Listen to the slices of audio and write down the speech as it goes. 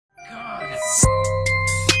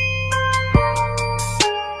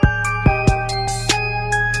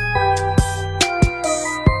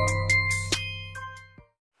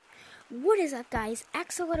guys,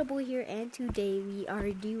 Axo.official here, and today we are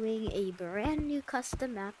doing a brand new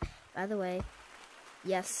custom map. By the way,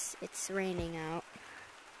 yes, it's raining out.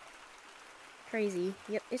 Crazy.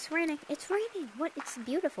 Yep, it's raining. It's raining. What? It's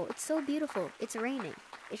beautiful. It's so beautiful. It's raining.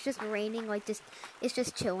 It's just raining, like it's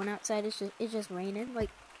just chilling outside. It's just raining. Like,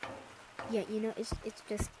 yeah, you know, it's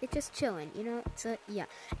just chilling, you know. So yeah.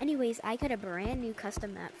 Anyways, I got a brand new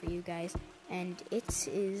custom map for you guys, and it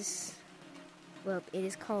is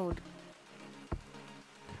called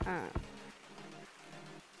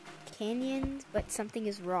Canyons, but something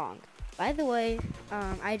is wrong. By the way,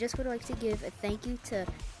 I just would like to give a thank you to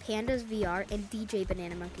Pandas VR and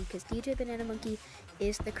djbananamonkey, because djbananamonkey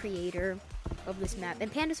is the creator of this map,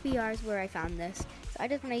 and Pandas VR is where I found this. So I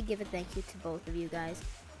just want to give a thank you to both of you guys.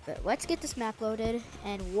 But let's get this map loaded,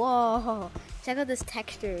 and whoa, check out this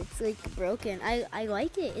texture. It's like broken. I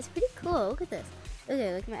like it. It's pretty cool. Look at this.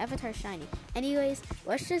 Okay, like my avatar's shiny. Anyways,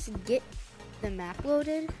 let's just get the map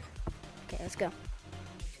loaded. Okay, let's go.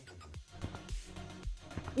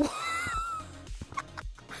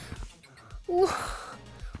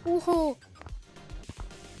 Whoa.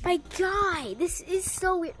 My God, this is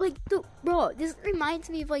so weird. Like, bro, this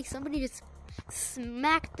reminds me of like somebody just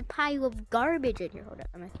smacked the pile of garbage in here. Hold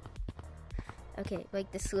on. Okay,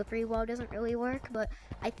 like the slippery wall doesn't really work, but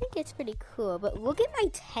I think it's pretty cool. But look at my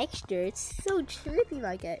texture. It's so trippy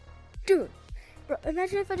like it. Dude, bro,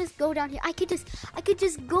 imagine if I just go down here. I could just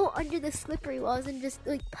go under the slippery walls and just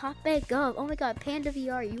like pop back up. Oh my God, Panda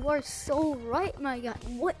VR, you are so right, my God.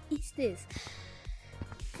 What is this?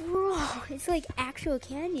 Bro, it's like actual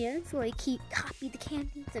canyons. Like he copied the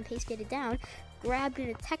canyons and pasted it down, grabbed in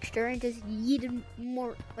a texture and just yeeted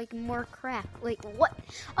more crap. Like what?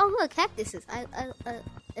 Oh look, cactuses.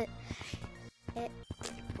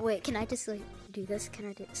 Wait, can I just like do this? Can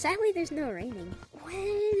I do? Sadly, there's no raining. What?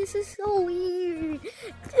 This is so weird.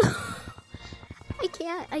 I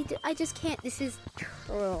can't. I just can't. This is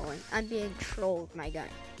trolling. I'm being trolled, my God.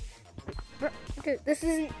 Bro, dude, this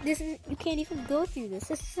isn't, you can't even go through this.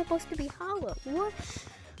 This is supposed to be hollow. What?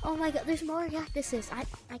 Oh my God, there's more cactuses. I'm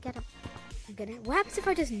gonna, what happens if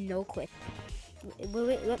I just no-clip? Will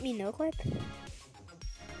it let me no-clip?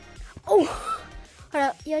 Oh! Hold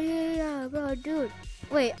up. Yeah, bro, dude.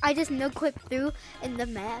 Wait, I just no-clipped through in the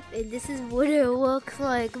map, and this is what it looks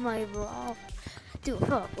like, my bro. Dude,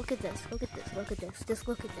 bro, look at this. Just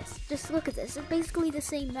look at this. It's basically the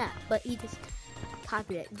same map, but he just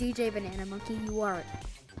copied it. djbananamonkey,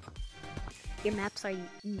 your maps are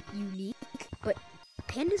unique, but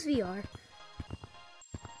Pandas VR,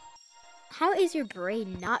 how is your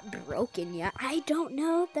brain not broken yet? I don't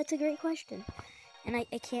know. That's a great question, and I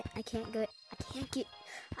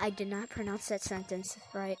did not pronounce that sentence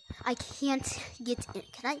right. I can't get in.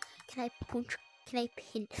 Can I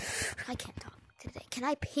pinch? I can't talk today. Can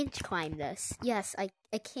I pinch climb this? Yes, I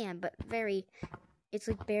can, but it's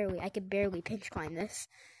like barely. I could barely pinch climb this.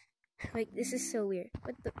 Like, this is so weird.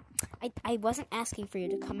 But I wasn't asking for you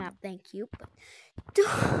to come out, thank you. But,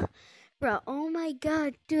 dude, bro, oh my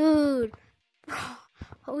God, dude. Bro,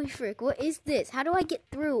 holy frick, what is this? How do I get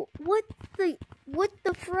through? What the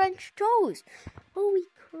French toast? Holy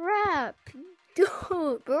crap.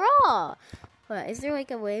 Dude, bro. What, is there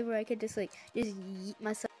like a way where I could just yeet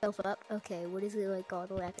myself up? Okay, what is it like all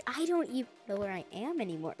the way up? I don't even know where I am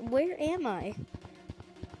anymore. Where am I?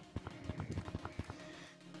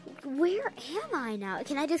 Where am I now?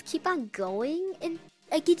 Can I just keep on going? And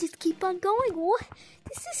I can just keep on going? What?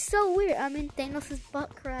 This is so weird. I'm in Thanos'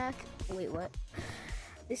 butt crack. Wait, what?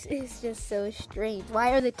 This is just so strange.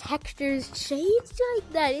 Why are the textures changed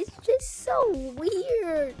like that? It's just so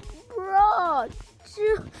weird. Bro,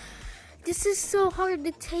 this is so hard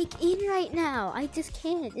to take in right now. I just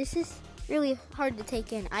can't. This is really hard to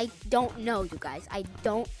take in. I don't know, you guys. I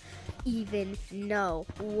don't even know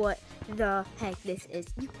what the heck this is.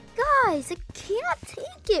 You guys, I can't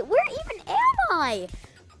take it. Where even am I?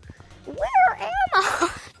 Where am I?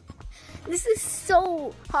 This is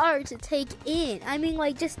so hard to take in. I mean,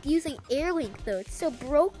 like, just using Airlink, though, it's so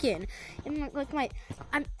broken. And like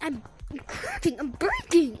I'm cracking, I'm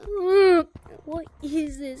breaking. What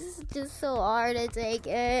is this? This is just so hard to take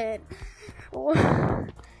in.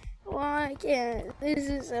 Why can't? This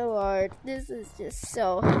is so hard. This is just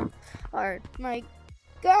so hard. My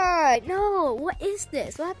God, no. What is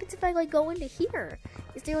this? What happens if I like go into here?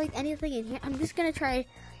 Is there like anything in here? I'm just gonna try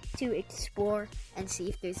to explore and see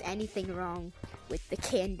if there's anything wrong with the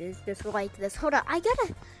canvas just like this. Hold on, I'm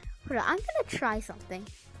gonna try something.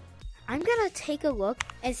 I'm gonna take a look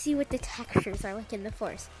and see what the textures are like in the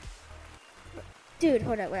forest. Dude,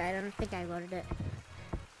 hold on, wait, I don't think I loaded it.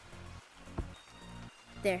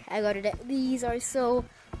 There, I loaded it. These are so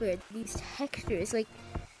weird. These textures, like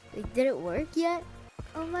did it work yet?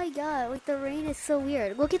 Oh my god, like the rain is so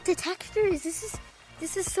weird. Look at the textures.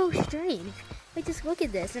 This is so strange. Like just look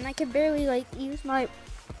at this, and I can barely like use my.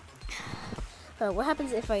 What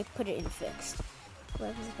happens if I put it in fixed? What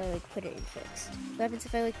happens if I like put it in fixed? What happens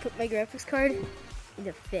if I like put my graphics card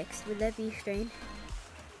into fixed? Would that be strange?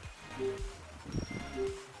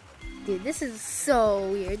 Dude, this is so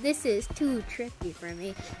weird. This is too tricky for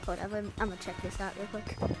me. Hold on, I'm gonna check this out real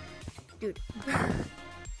quick. Dude.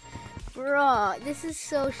 Bro, this is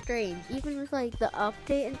so strange. Even with like the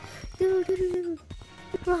update and dude.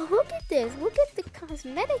 Bro, look at this. Look at the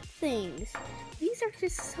cosmetic things. These are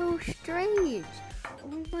just so strange.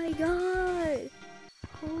 Oh my god.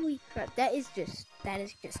 Holy crap. That is just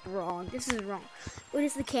wrong. This is wrong. What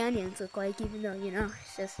does the canyons look like? Even though, you know,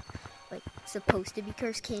 it's just like supposed to be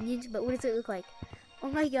cursed canyons, but what does it look like?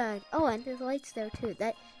 Oh my god. Oh, and there's lights there too.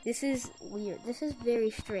 This is weird. This is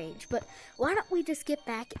very strange. But why don't we just get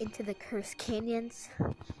back into the cursed canyons?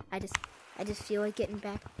 I just feel like getting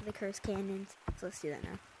back to the cursed canyons. So let's do that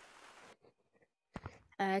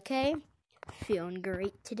now. Okay. Feeling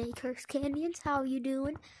great today, cursed canyons. How are you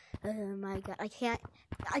doing? Oh my god.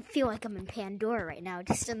 I feel like I'm in Pandora right now,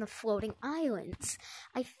 just in the floating islands.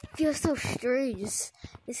 I feel so strange.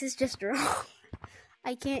 This is just wrong.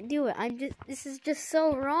 I can't do it. This is just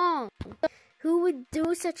so wrong. Who would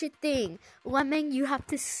do such a thing? Lemming, you have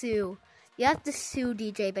to sue. You have to sue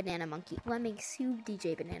djbananamonkey. Lemming, sue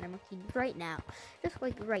djbananamonkey right now. Just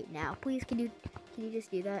like right now. Please, can you just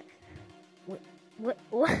do that? What?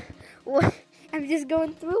 I'm just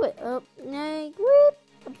going through it. Oh, whoop,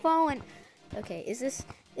 I'm falling. Okay, isn't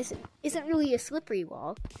really a slippery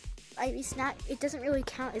wall. It's not, it doesn't really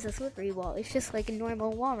count as a slippery wall. It's just like a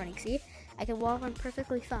normal wall running. See? I can wall run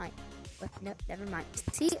perfectly fine. But no, never mind.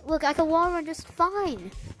 See? Look, I can wall run just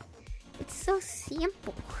fine. It's so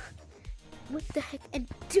simple. What the heck? And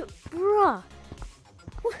dude, bruh.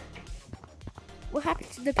 What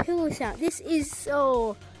happened to the pillow sound? This is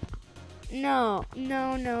so... No.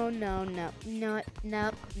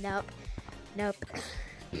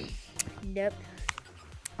 Nope.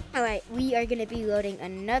 Alright, we are going to be loading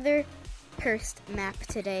another cursed map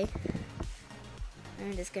today.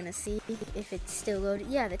 I'm just going to see if it's still loaded.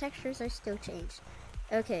 Yeah, the textures are still changed.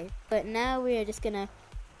 Okay, but now we are just going to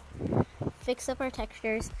fix up our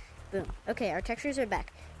textures. Boom. Okay, our textures are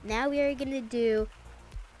back. Now we are going to do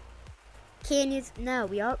canyons. No,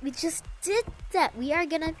 we just did that. We are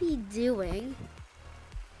going to be doing...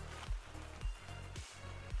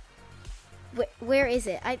 Where is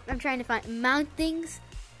it? I'm trying to find mountains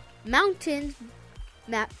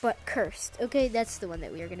map, but cursed. Okay, that's the one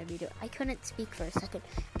that we are gonna be doing. I couldn't speak for a second.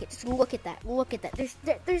 Okay, just look at that. Look at that.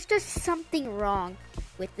 There's just something wrong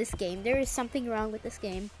with this game. There is something wrong with this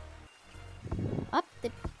game. Oh,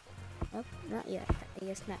 not yet. I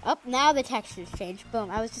guess not. Oh, now the textures changed.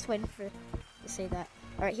 Boom. I was just waiting to say that.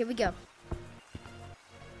 All right, here we go.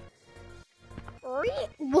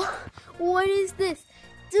 What is this?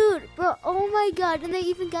 Dude, bro, oh my god, and they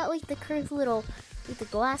even got like the cursed little, like the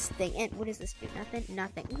glass thing, and what does this do?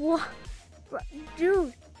 Nothing. What? Bro,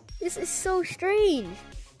 dude, this is so strange.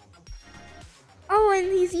 Oh, and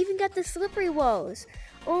he's even got the slippery walls.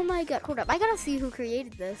 Oh my god, hold up, I gotta see who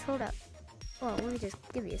created this, hold up. Oh, let me just,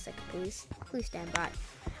 give me a second, please. Please stand by.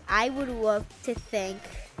 I would love to thank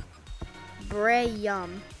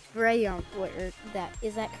BreYum,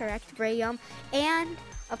 is that correct? BreYum, and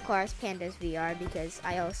of course, Pandas VR, because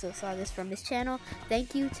I also saw this from his channel.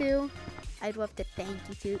 Thank you too. I'd love to thank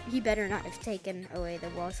you too. He better not have taken away the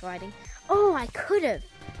wall sliding. Oh, I could have.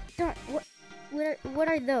 Darn. What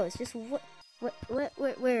are those? Just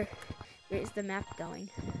where is the map going?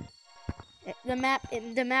 The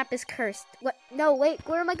map is cursed. What? No, wait.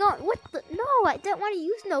 Where am I going? What? No, I don't want to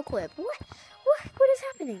use no clip. What is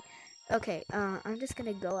happening? Okay, I'm just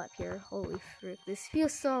gonna go up here. Holy frick, this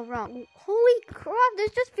feels so wrong. Holy crap,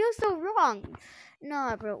 this just feels so wrong.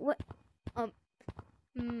 Nah, bro, what?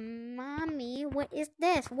 Mommy, what is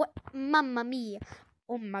this? What? Mamma mia.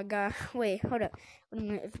 Oh my god, wait, hold up. Wait a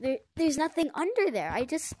minute. There's nothing under there.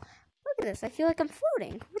 Look at this. I feel like I'm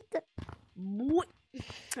floating. What?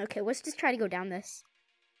 Okay, let's just try to go down this.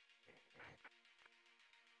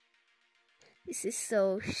 This is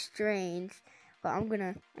so strange. But I'm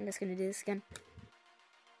just gonna do this again.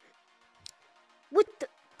 What the,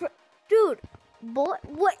 dude? Boy,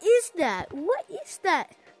 what is that? What is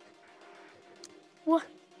that? What?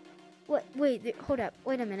 Wait, hold up.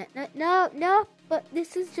 Wait a minute. No. But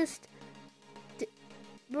this is just,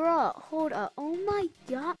 bro. Hold up. Oh my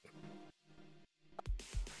god.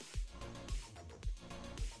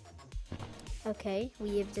 Okay,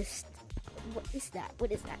 we have just What is that?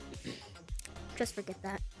 What is that? Just forget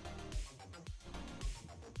that.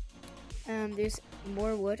 There's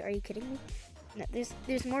more wood. Are you kidding me? No,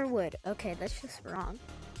 there's more wood. Okay, that's just wrong.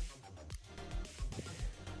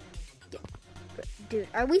 Dude,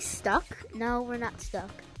 are we stuck? No, we're not stuck.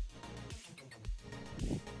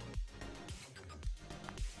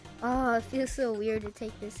 Oh, it feels so weird to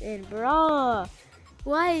take this in, bro.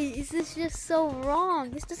 Why is this just so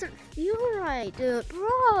wrong? This doesn't feel right, dude.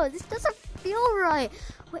 Bro, this doesn't feel right.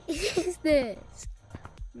 What is this?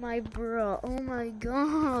 My bro, oh my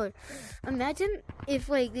god. Imagine if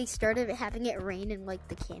like they started having it rain in like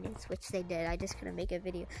the canyons, which they did. I just couldn't make a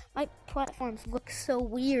video. My platforms look so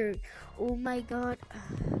weird. Oh my god.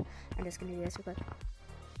 I'm just gonna do this real quick.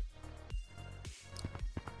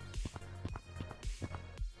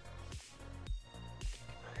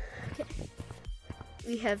 Okay.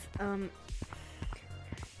 We have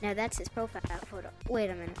now that's his profile photo. Wait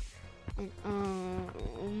a minute. And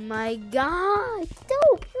oh my god!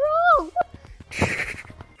 No, bro! What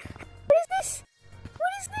is this?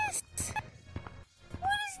 What is this?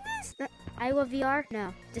 What is this? I love VR?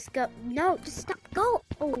 No. Just go. No, just stop. Go!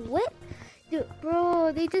 Oh, what? Dude,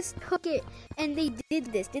 bro, they just took it and they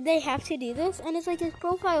did this. Did they have to do this? And it's like his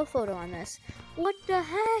profile photo on this. What the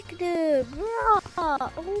heck, dude? Bro!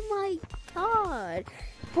 Oh my god.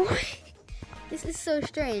 Boy, this is so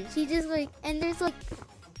strange. He just like, and there's like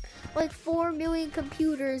 4 million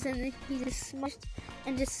computers, and he just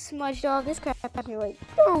smudged all this crap out here. Like,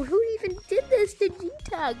 bro, who even did this to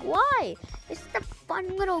GTag? Why? It's just a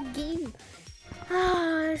fun little game.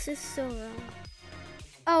 Ah, this is so wrong.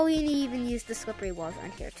 Oh, and he even used the slippery walls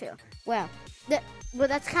on here too. Wow, well,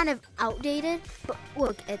 that's kind of outdated. But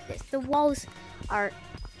look at this. The walls are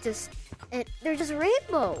they're just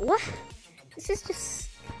rainbow. What? This is just.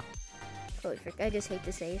 Holy frick, I just hate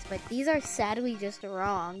to say this, but these are sadly just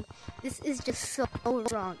wrong. This is just so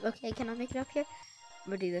wrong. Okay, can I make it up here? I'm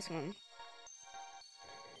gonna do this one.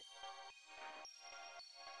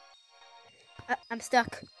 I'm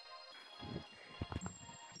stuck.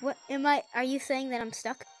 What am I? Are you saying that I'm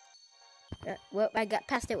stuck? Well, I got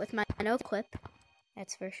past it with my no clip.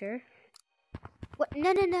 That's for sure. What?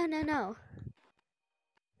 No.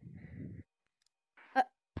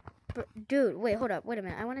 Dude, wait, hold up. Wait a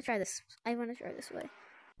minute. I want to try this. I want to try this way.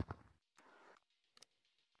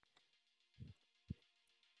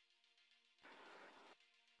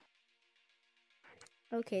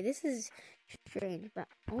 Okay, this is strange, but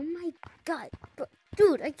oh my god. But,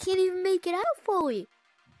 dude, I can't even make it out fully.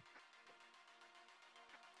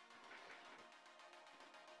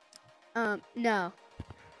 No.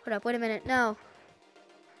 Hold up, wait a minute. No.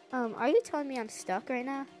 Are you telling me I'm stuck right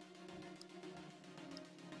now?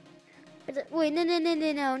 Wait,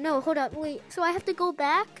 no, hold up, wait, so I have to go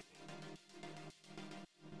back?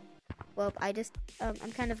 Well,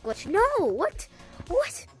 I'm kind of glitched. No, what?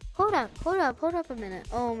 Hold up a minute.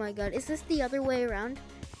 Oh my god, is this the other way around?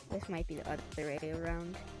 This might be the other way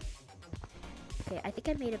around. Okay, I think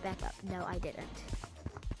I made it back up. No, I didn't.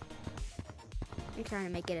 I'm trying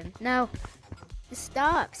to make it in. No,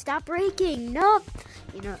 stop breaking, no.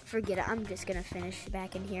 You know, forget it, I'm just gonna finish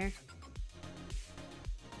back in here.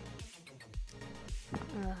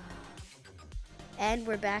 And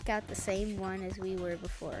we're back out the same one as we were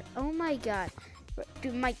before. Oh my god.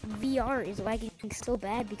 Dude, my VR is lagging so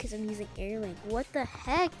bad because I'm using Airlink. What the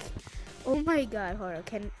heck? Oh my god, hold on.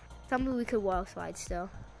 Tell me we could wall slide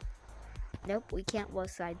still. Nope, we can't wall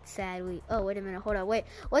slide, sadly. Oh, wait a minute, hold on, wait.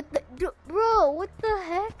 What the, bro, what the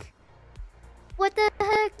heck? What the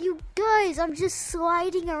heck, you guys? I'm just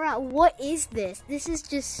sliding around. What is this? This is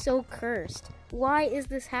just so cursed. Why is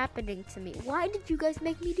this happening to me? Why did you guys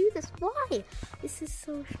make me do this? Why? This is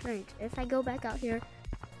so strange. If I go back out here,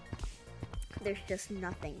 there's just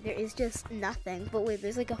nothing. There is just nothing. But wait,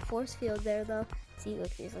 there's like a force field there though. See,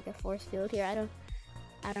 look, there's like a force field here.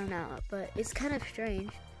 I don't know, but it's kind of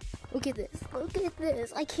strange. Look at this. Look at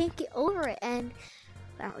this. I can't get over it. And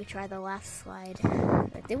why don't we try the last slide?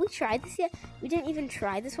 Did we try this yet? We didn't even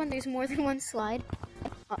try this one. There's more than one slide.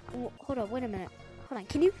 Hold on, wait a minute. Hold on,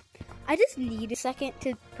 can you? I just need a second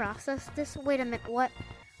to process this. Wait a minute, what?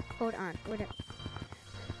 Hold on, wait a minute.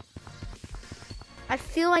 I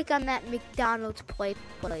feel like I'm at McDonald's place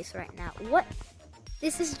right now. What?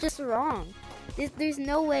 This is just wrong. There's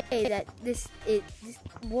no way that this is,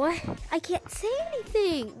 what? I can't say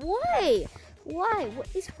anything. Why? What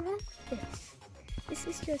is wrong with this?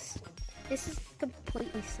 This is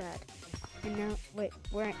completely sad. And now, wait,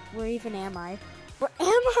 where even am I? Where am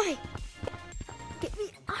I? Get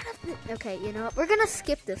me out of this. Okay, you know what? We're gonna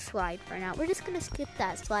skip this slide for now. We're just gonna skip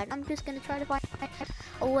that slide. I'm just gonna try to find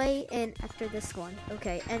away and after this one.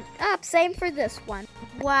 Okay, and same for this one.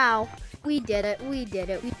 Wow, we did it. We did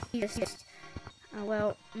it. We just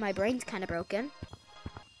well, my brain's kind of broken.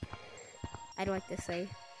 I'd like to say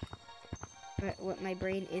what my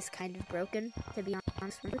brain is kind of broken, to be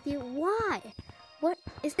honest with you. Why? What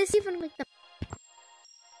is this even like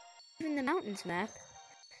even the mountains map?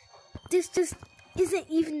 This just isn't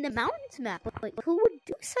even the mountains map. Like, who would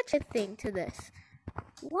do such a thing to this?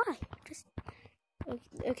 Why? Just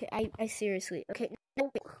okay. I seriously. Okay,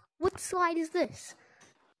 no, what slide is this?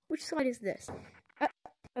 Which slide is this?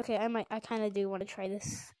 Okay, I kind of do want to try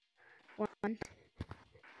this one.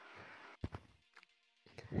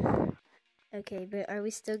 Okay, but are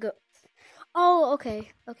we still go? Oh,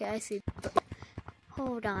 okay, I see.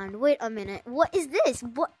 Hold on, wait a minute. What is this?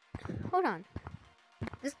 What? Hold on.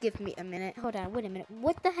 Just give me a minute. Hold on, wait a minute.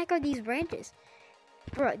 What the heck are these branches?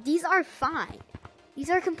 Bro, these are fine. These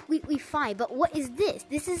are completely fine, but what is this?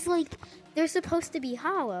 This is like, they're supposed to be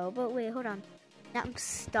hollow, but wait, hold on. Now I'm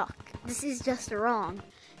stuck. This is just wrong.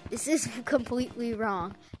 This is completely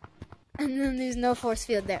wrong. And then there's no force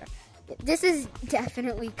field there. This is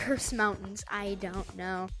definitely cursed mountains. I don't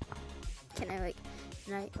know. Can I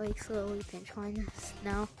slowly pinch line this?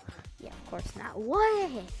 No? Yeah, of course not.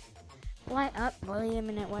 Why? Why up? Wait a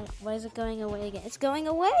minute. Why is it going away again? It's going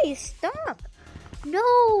away. Stop.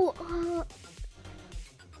 No.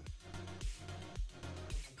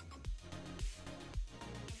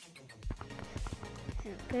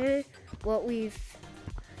 Okay. Well, we've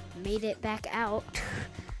made it back out.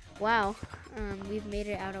 Wow. We've made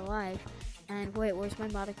it out alive. And wait, where's my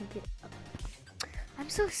model computer? Oh. I'm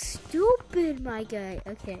so stupid, my guy.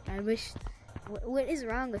 Okay, I wish. What is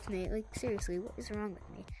wrong with me? Like, seriously, what is wrong with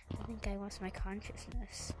me? I think I lost my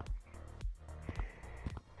consciousness.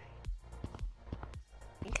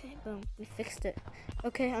 Okay, boom, we fixed it.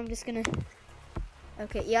 Okay, I'm just gonna.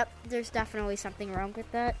 Okay, yep, there's definitely something wrong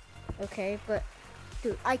with that. Okay, but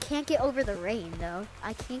dude, I can't get over the rain though.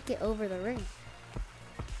 I can't get over the rain.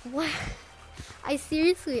 What? I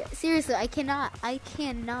seriously, I cannot.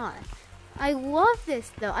 I love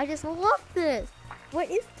this though. I just love this. What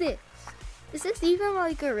is this? Is this even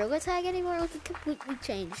like GorillaTag anymore? Like, it completely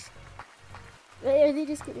changed. Are they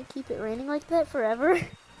just gonna keep it raining like that forever?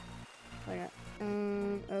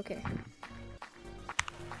 Okay.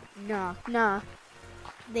 Nah.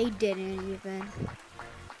 They didn't even.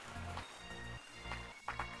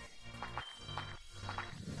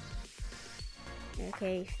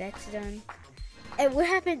 Okay, that's done. And what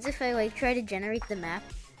happens if I like try to generate the map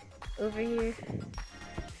over here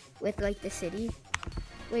with like the city?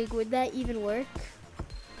 Like, would that even work?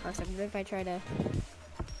 Awesome. What if I try to?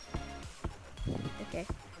 Okay,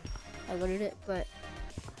 I loaded it, but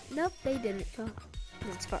nope, they didn't. Oh,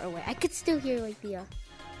 it's far away. I could still hear like the.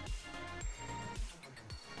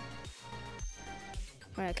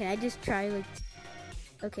 Alright, can I just try like?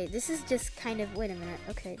 Okay, this is just kind of. Wait a minute.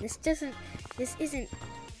 Okay, this isn't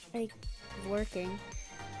like working.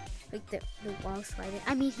 Like the wall sliding.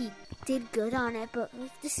 I mean, he did good on it, but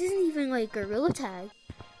like, this isn't even like GorillaTag.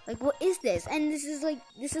 Like, what is this? And this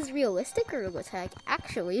is realistic GorillaTag.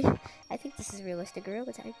 Actually, I think this is realistic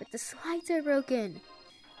GorillaTag, but the slides are broken.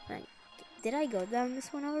 Like, did I go down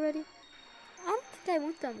this one already? I don't think I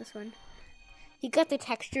went down this one. He got the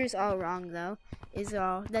textures all wrong, though.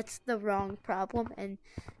 That's the wrong problem. And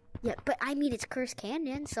yeah, but I mean, it's Cursed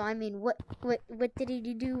Canyon, so I mean, what did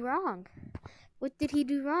he do wrong? What did he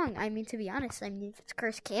do wrong? I mean, to be honest, I mean, if it's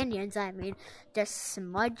Cursed Canyons, I mean, just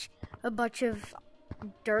smudge a bunch of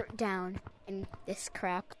dirt down in this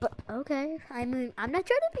crap. But okay, I mean, I'm not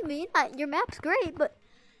trying to be mean. Your map's great, but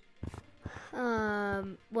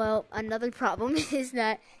well, another problem is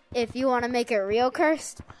that if you want to make it real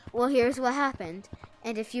cursed, well, here's what happened.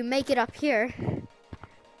 And if you make it up here,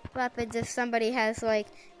 what happens if somebody has like,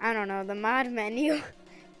 I don't know, the mod menu,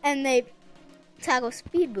 and they toggle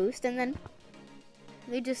speed boost, and then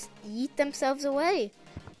they just yeet themselves away.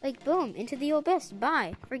 Like, boom, into the abyss.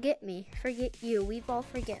 Bye. Forget me. Forget you. We've all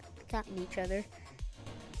forgotten each other.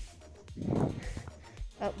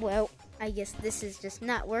 Well, I guess this is just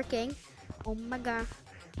not working. Oh my god.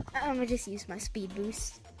 I'm gonna just use my speed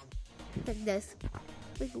boost. Like this.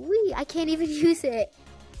 Like, wee, I can't even use it.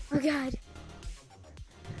 Oh god.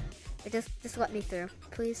 But just let me through.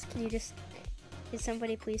 Please, can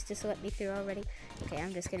somebody please just let me through already? Okay,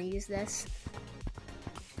 I'm just gonna use this.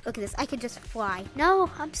 Look at this, I can just fly. No,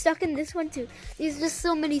 I'm stuck in this one too. There's just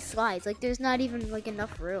so many slides. Like, there's not even like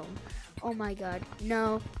enough room. Oh my god.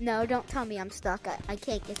 No, don't tell me I'm stuck. I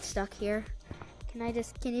can't get stuck here.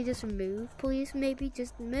 Can you just move, please? Maybe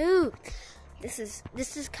just move. This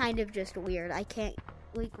is kind of just weird. I can't,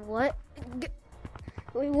 like, what?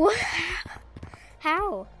 Wait, what?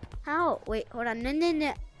 How? How? Wait, hold on. No, no,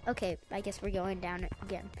 no. Okay, I guess we're going down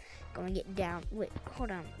again. Going it down. Wait,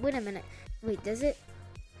 hold on. Wait a minute. Wait, does it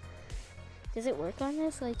work on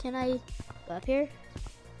this? Like, can I go up here?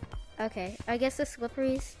 Okay, I guess the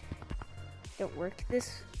slipperies don't work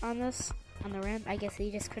on the ramp. I guess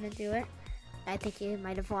he just couldn't do it. I think he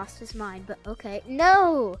might have lost his mind, but okay.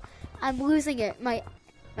 No! I'm losing it. My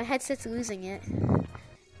headset's losing it.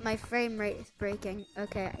 My frame rate is breaking.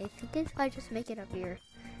 Okay, I think if I just make it up here.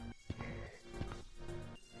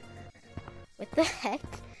 What the heck?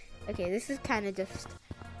 Okay, this is kind of just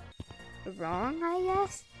wrong, I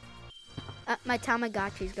guess. My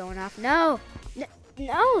Tamagotchi's going off. No!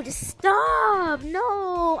 No, just stop!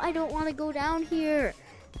 No, I don't want to go down here.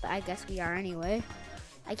 But I guess we are anyway.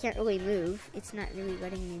 I can't really move. It's not really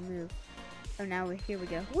letting me move. Oh, now here we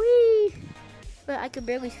go. Whee! But I could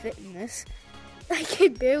barely fit in this. I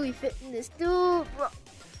could barely fit in this. Dude!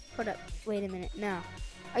 Hold up. Wait a minute. No.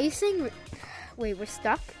 Are you saying... Wait, we're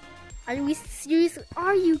stuck? Are we seriously...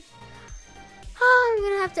 Are you... Oh, I'm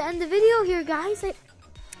gonna have to end the video here, guys.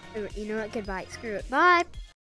 You know what? Goodbye. Screw it. Bye.